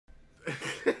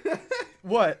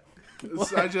What?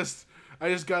 So I just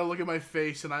gotta look at my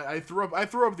face, and I threw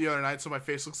up the other night, so my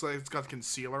face looks like it's got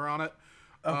concealer on it.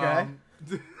 Okay.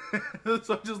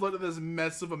 So I just looked at this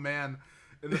mess of a man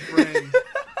in the frame.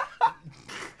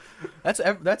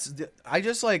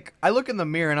 I look in the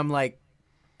mirror and I'm like,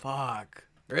 fuck,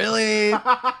 really?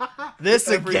 This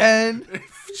again?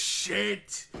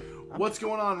 Shit. What's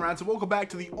going on, rats? And welcome back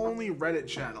to the only Reddit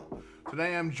channel.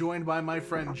 Today I'm joined by my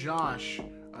friend Josh.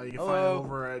 You can find him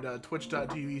over at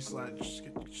twitch.tv/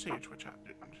 say your Twitch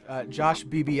out. Josh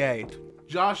BBA.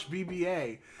 Josh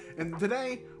BBA. And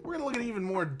today we're gonna look at even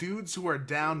more dudes who are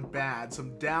down bad.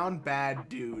 Some down bad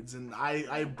dudes. And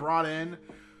I brought in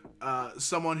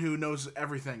someone who knows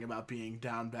everything about being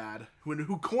down bad.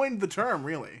 Who coined the term,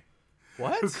 really.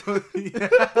 What? Yeah.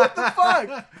 What the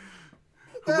fuck?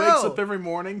 Who wakes up every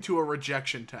morning to a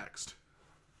rejection text.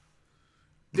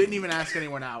 Didn't even ask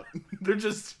anyone out. They're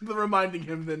reminding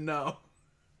him that no.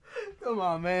 Come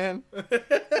on, man.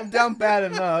 I'm down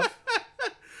bad enough.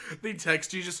 They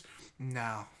text you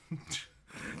no.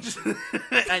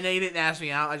 I know you didn't ask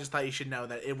me out. I just thought you should know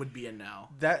that it would be a no.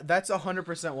 That's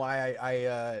 100% why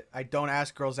I don't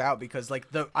ask girls out, because like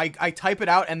I type it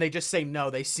out and they just say no.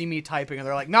 They see me typing and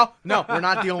they're like, no, we're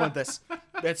not dealing with this.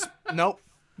 It's no.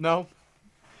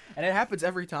 And it happens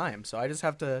every time, so I just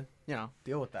have to,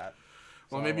 deal with that.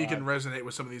 Well, so, maybe you can resonate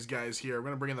with some of these guys here. We're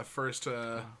gonna bring in the first.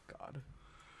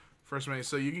 First one.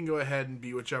 So you can go ahead and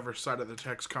be whichever side of the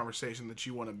text conversation that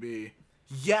you want to be.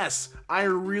 Yes, I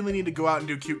really need to go out and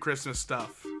do cute Christmas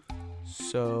stuff.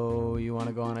 So you want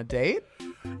to go on a date?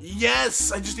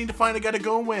 Yes, I just need to find a guy to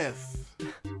go with.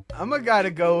 I'm a guy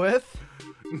to go with.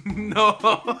 No.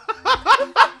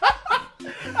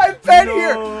 I've been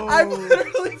here. I've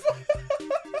literally.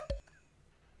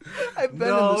 I've been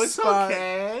in the spot.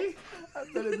 Okay.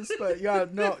 I've been in the spot. Yeah,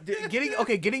 no.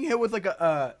 Getting hit with like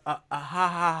a ha ha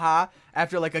ha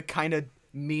after like a kind of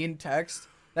mean text.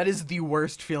 That is the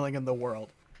worst feeling in the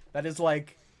world. That is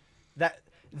like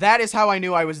that is how I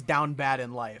knew I was down bad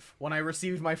in life. When I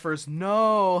received my first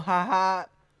no ha ha.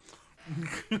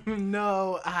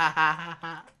 No ha ha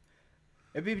ha.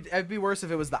 It'd be worse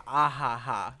if it was the ah ha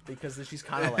ha, because then she's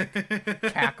kind of like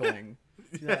cackling.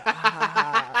 She's like, ah,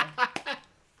 ha, ha.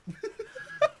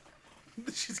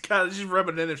 She's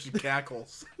rubbing it in if she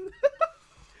cackles.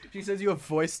 She sends you a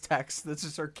voice text that's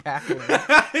just her cackling.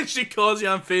 And she calls you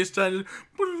on FaceTime.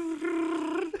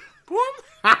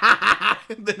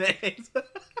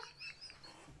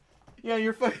 Yeah,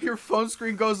 your phone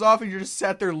screen goes off and you're just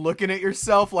sat there looking at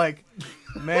yourself like,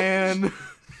 man.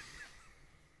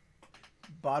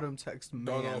 Bottom text, man.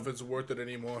 Don't know if it's worth it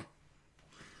anymore.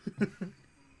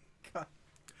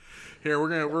 Here, we're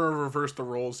gonna reverse the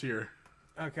roles here.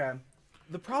 Okay.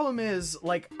 The problem is,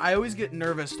 like, I always get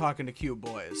nervous talking to cute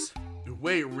boys.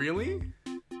 Wait, really?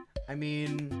 I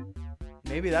mean,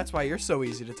 maybe that's why you're so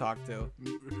easy to talk to.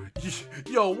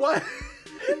 Yo, what?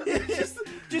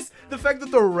 just the fact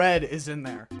that the red is in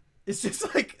there. It's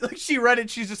just like she read it.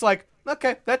 She's just like,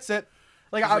 okay, that's it.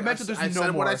 Like, I mentioned there's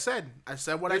no more. I said what I said. I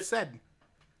said what I said.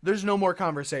 There's no more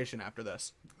conversation after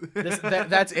this.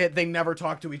 That's it. They never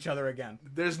talk to each other again.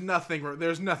 There's nothing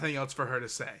else for her to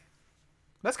say.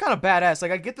 That's kind of badass. Like,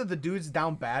 I get that the dude's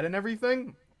down bad and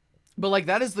everything, but like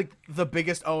that is like the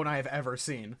biggest own I have ever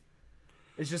seen.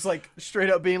 It's just like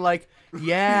straight up being like,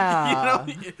 yeah.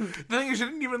 The thing is, she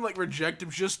didn't even like reject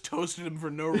him. She just toasted him for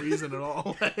no reason at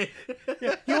all.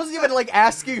 Yeah, he wasn't even like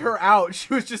asking her out.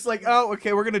 She was just like, oh,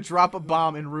 okay, we're gonna drop a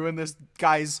bomb and ruin this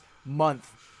guy's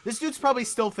month. This dude's probably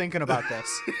still thinking about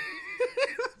this.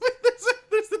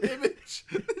 There's an image.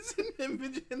 There's an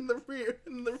image in the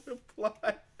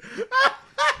reply.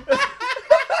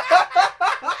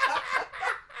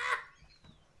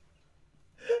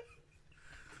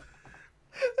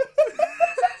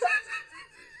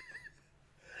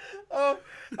 Oh,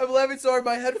 I'm laughing so hard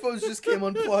my headphones just came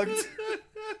unplugged.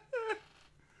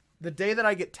 The day that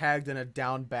I get tagged in a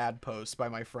down bad post by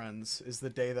my friends is the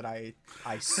day that I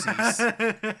cease.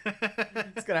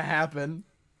 It's gonna happen.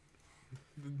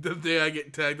 The day I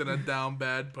get tagged in a down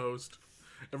bad post,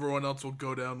 everyone else will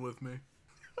go down with me.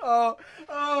 Oh,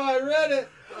 I read it.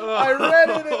 I read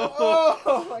it.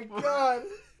 Oh my god.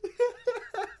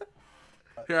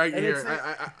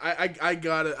 I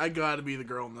gotta be the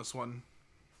girl in this one.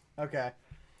 Okay.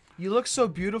 You look so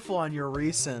beautiful on your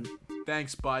recent.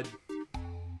 Thanks, bud.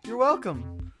 You're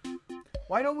welcome.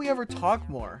 Why don't we ever talk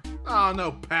more? Oh,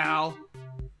 no, pal.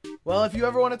 Well, if you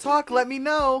ever want to talk, let me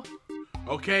know.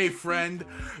 Okay, friend.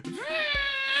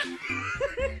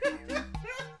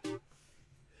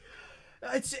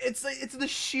 it's the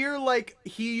sheer like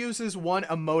he uses one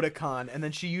emoticon and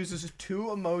then she uses two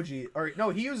emoji, or no,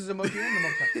 he uses emoji and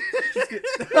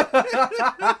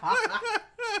emoticon.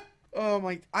 Oh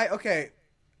my, okay.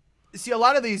 See, a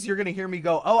lot of these you're gonna hear me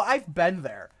go, oh, I've been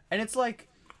there, and it's like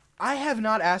I have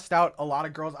not asked out a lot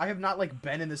of girls. I have not like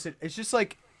been in this. It's just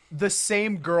like the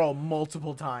same girl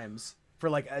multiple times for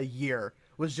like a year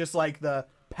was just like the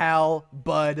pal,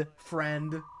 bud,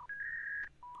 friend.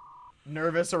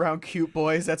 Nervous around cute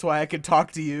boys. That's why I could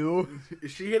talk to you.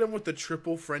 She hit him with the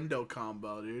triple friendo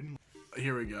combo, dude.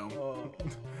 Here we go. Oh.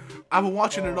 I've been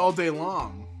watching it all day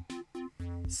long.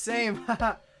 Same.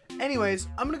 Anyways,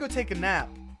 I'm gonna go take a nap.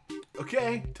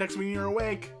 Okay, text me when you're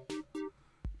awake.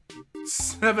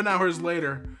 7 hours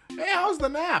later. Hey, how's the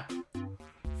nap?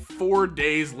 4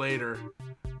 days later.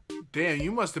 Damn,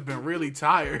 you must have been really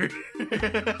tired.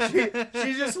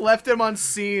 she just left him on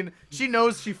scene. She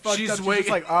knows she fucked up. She's just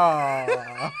like,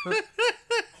 ah.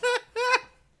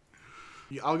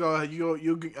 I'll go ahead.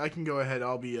 I can go ahead.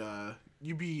 I'll be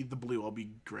you be the blue. I'll be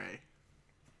gray.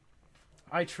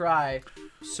 I try.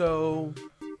 So,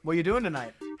 what are you doing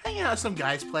tonight? Hanging out at some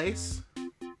guy's place.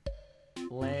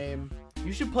 Lame.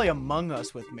 You should play Among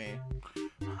Us with me.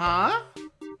 Huh?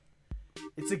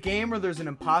 It's a game where there's an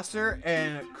imposter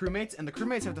and crewmates, and the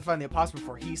crewmates have to find the imposter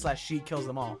before he/she kills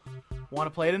them all. Want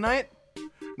to play tonight?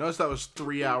 Notice that was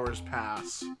 3 hours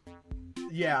pass.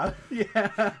 Yeah,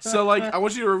 yeah. So, like, I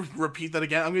want you to repeat that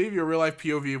again. I'm going to give you a real-life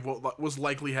POV of what was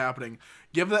likely happening.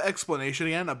 Give the explanation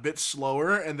again a bit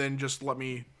slower, and then just let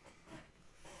me...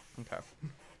 Okay.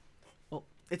 Well,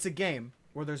 it's a game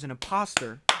where there's an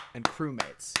imposter and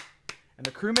crewmates. And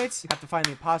the crewmates have to find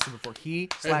the imposter before he/she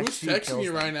kills them. Hey, who's texting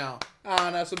you right now? Ah,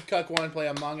 now some cuck want to play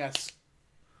Among Us.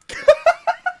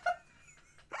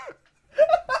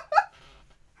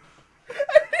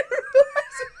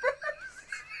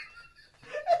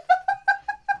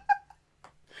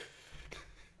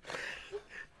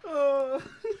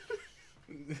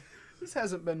 This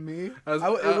hasn't been me. It would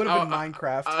have been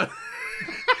Minecraft.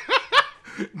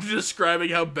 Describing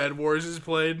how Bed Wars is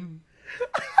played.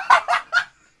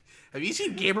 Have you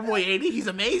seen Gamerboy 80? He's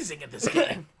amazing at this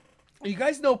game. You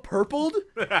guys know Purpled?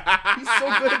 He's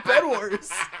so good at Bed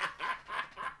Wars.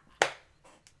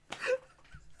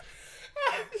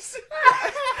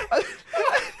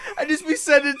 I just be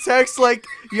sending texts like,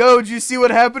 yo, did you see what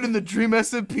happened in the Dream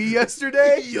SMP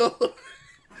yesterday? Yo.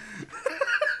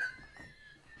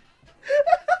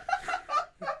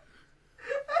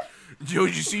 Yo,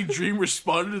 did you see Dream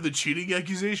responded to the cheating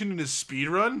accusation in his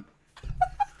speedrun?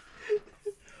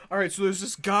 Alright, so there's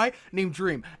this guy named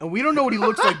Dream, and we don't know what he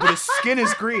looks like, but his skin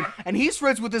is green, and he's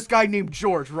friends with this guy named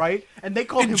George, right? And they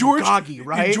call him Goggy,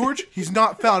 right? And George, he's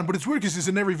not found, but it's weird because he's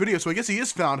in every video, so I guess he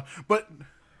is found, but...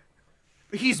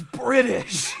 He's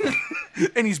British!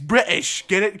 And he's British,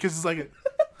 get it? Because it's like a...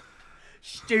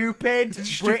 Stupid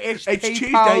British it's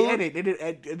people. Tuesday,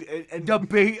 innit? The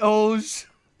Beatles.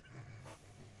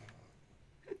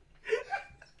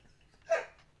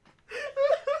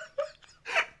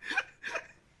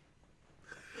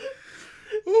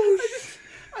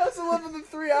 I also love when the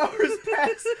 3 hours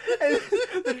pass and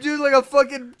the dude like a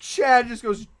fucking Chad just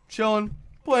goes chilling,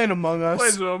 playing Among Us.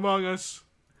 Plays Among Us.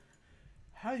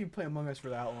 How do you play Among Us for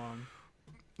that long?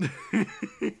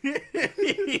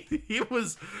 He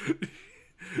was...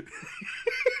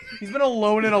 He's been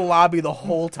alone in a lobby the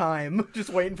whole time, just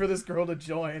waiting for this girl to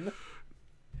join.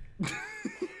 He's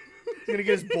gonna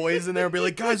get his boys in there and be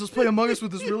like, guys, let's play Among Us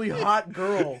with this really hot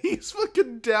girl. He's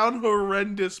fucking down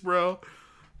horrendous, bro.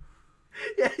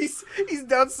 Yeah, he's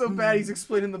down so bad he's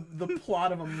explaining the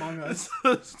plot of Among Us.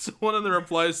 So one of the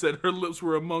replies said her lips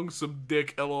were among some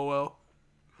dick, LOL.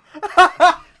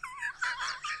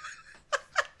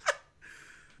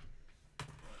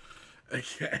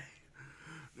 Okay.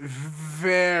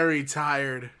 Very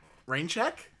tired. Rain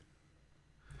check?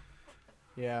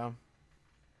 Yeah.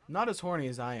 Not as horny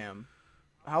as I am.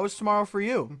 How is tomorrow for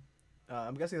you?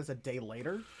 I'm guessing that's a day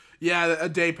later? Yeah, a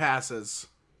day passes.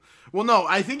 Well, no,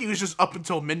 I think he was just up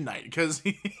until midnight, because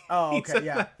he... Oh, okay,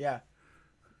 yeah.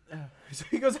 So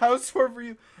he goes, how is tomorrow for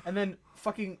you? And then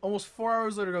fucking almost 4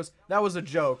 hours later goes, that was a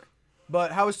joke.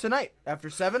 But how is tonight? After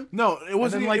 7? No, it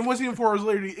wasn't. It wasn't even 4 hours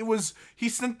later. It was. He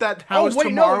sent that. How is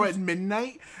tomorrow at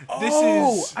midnight? This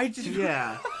is. I just.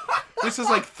 Yeah. This is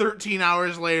like 13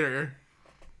 hours later.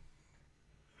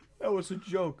 That was a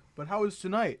joke. But how is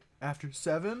tonight? After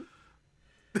 7?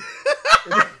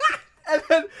 And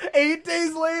then 8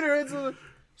 days later, it's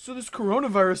so this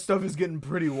coronavirus stuff is getting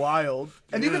pretty wild.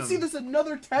 And you can see there's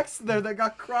another text there that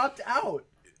got cropped out.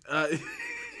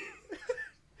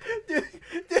 Dude,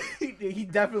 he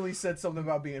definitely said something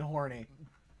about being horny.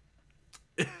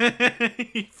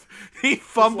 he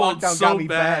fumbled lockdown so got me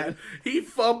bad. bad. He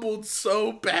fumbled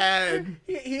so bad.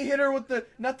 He hit her with the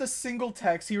not the single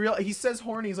text. He says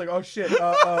horny. He's like, oh shit,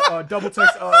 double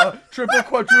text, triple,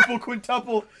 quadruple,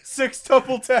 quintuple,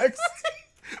 sextuple text.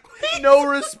 No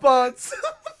response.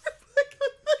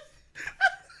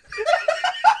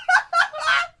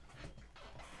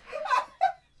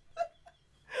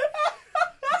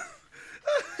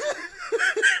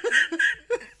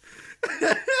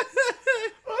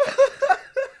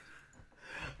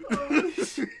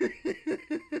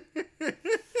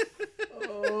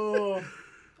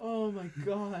 Oh my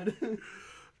god.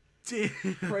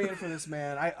 Praying for this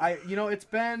man. You know, it's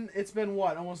been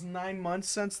what, almost 9 months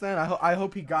since then. I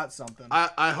hope he got something.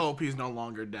 I hope he's no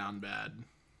longer down bad.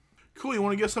 Cool, you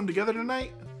want to get some together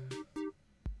tonight?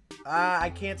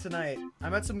 I can't tonight. I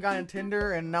met some guy on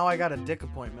Tinder and now I got a dick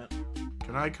appointment.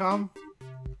 Can I come?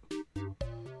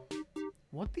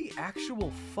 What the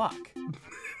actual fuck?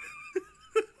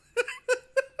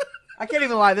 I can't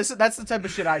even lie. That's the type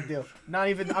of shit I'd do.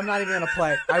 I'm not even gonna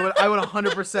play. I would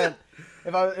 100%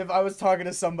 if I was talking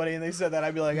to somebody and they said that,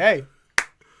 I'd be like, hey,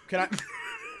 can I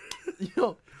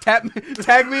tag me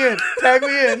in.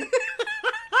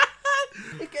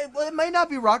 It might not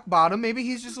be rock bottom. Maybe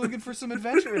he's just looking for some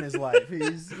adventure in his life. He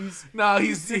is down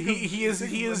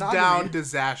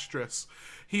disastrous.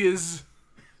 He is.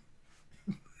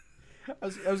 I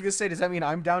was gonna say, does that mean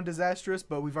I'm down disastrous?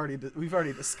 But we've already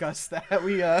discussed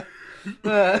that.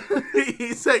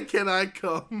 He said, "Can I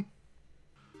come?"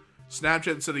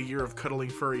 Snapchat said a year of cuddling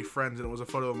furry friends, and it was a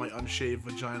photo of my unshaved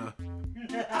vagina.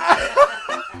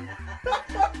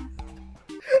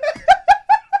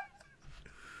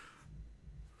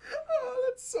 Oh,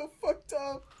 that's so fucked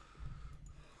up.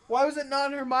 Why was it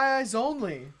not in her My Eyes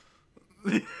Only?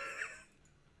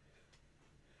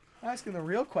 Asking the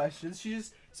real questions. She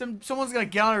just someone's gonna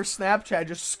get on her Snapchat,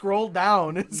 just scroll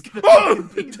down, and it's gonna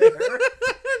be there.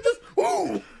 Just,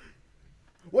 whoa!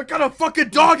 What kind of fucking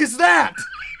dog is that?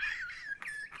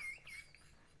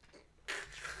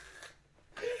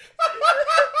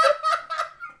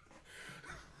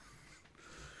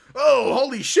 Oh,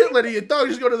 holy shit, Lydia, your dog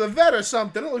just go to the vet or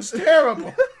something. It looks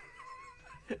terrible.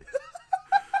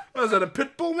 Was that a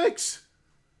pit bull mix?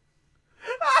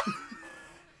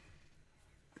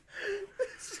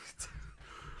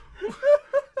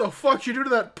 The fuck you do to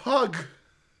that pug?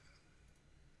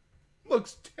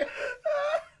 Looks terrible.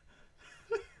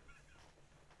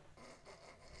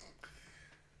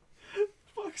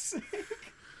 Fuck's sake.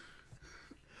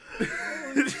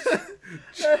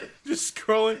 Just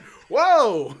scrolling.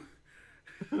 Whoa!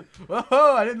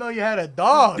 Oh, I didn't know you had a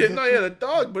dog. Didn't know you had a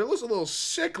dog, but it looks a little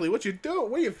sickly. What you doing?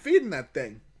 What are you feeding that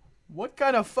thing? What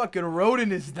kind of fucking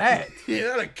rodent is that? Is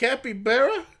that a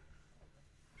capybara?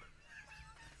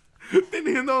 Didn't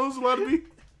even know it was allowed to be.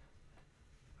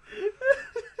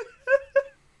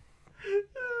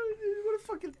 What if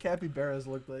fucking capybaras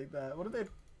look like that? What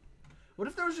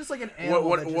if there was just like an animal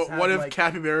What if like,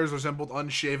 capybaras resembled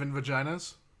unshaven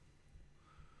vaginas?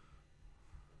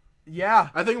 Yeah.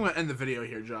 I think I'm going to end the video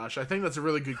here, Josh. I think that's a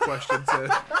really good question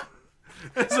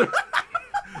that's a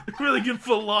really good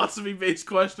philosophy-based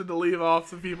question to leave off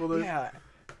to people. Yeah,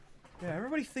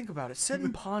 everybody think about it. Sit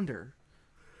and ponder.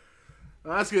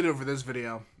 Well, that's going to do it for this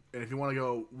video. And if you want to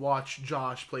go watch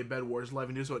Josh play Bed Wars live,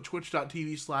 and do so at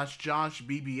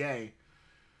twitch.tv/JoshBBA.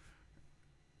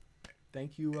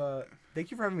 Thank you for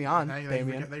having me on,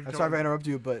 Damien. I'm sorry if I interrupt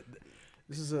you, but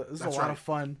this is a lot of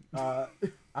fun.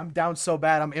 I'm down so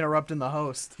bad I'm interrupting the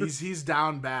host. He's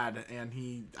down bad, and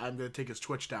I'm gonna take his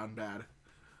Twitch down bad.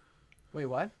 Wait,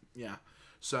 what? Yeah.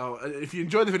 So if you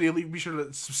enjoyed the video, be sure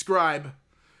to subscribe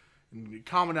and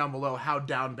comment down below how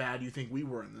down bad you think we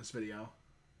were in this video.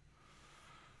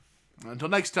 Until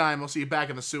next time, I'll see you back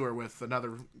in the sewer with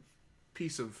another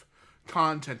piece of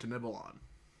content to nibble on.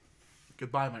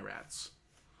 Goodbye, my rats.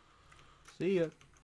 See ya.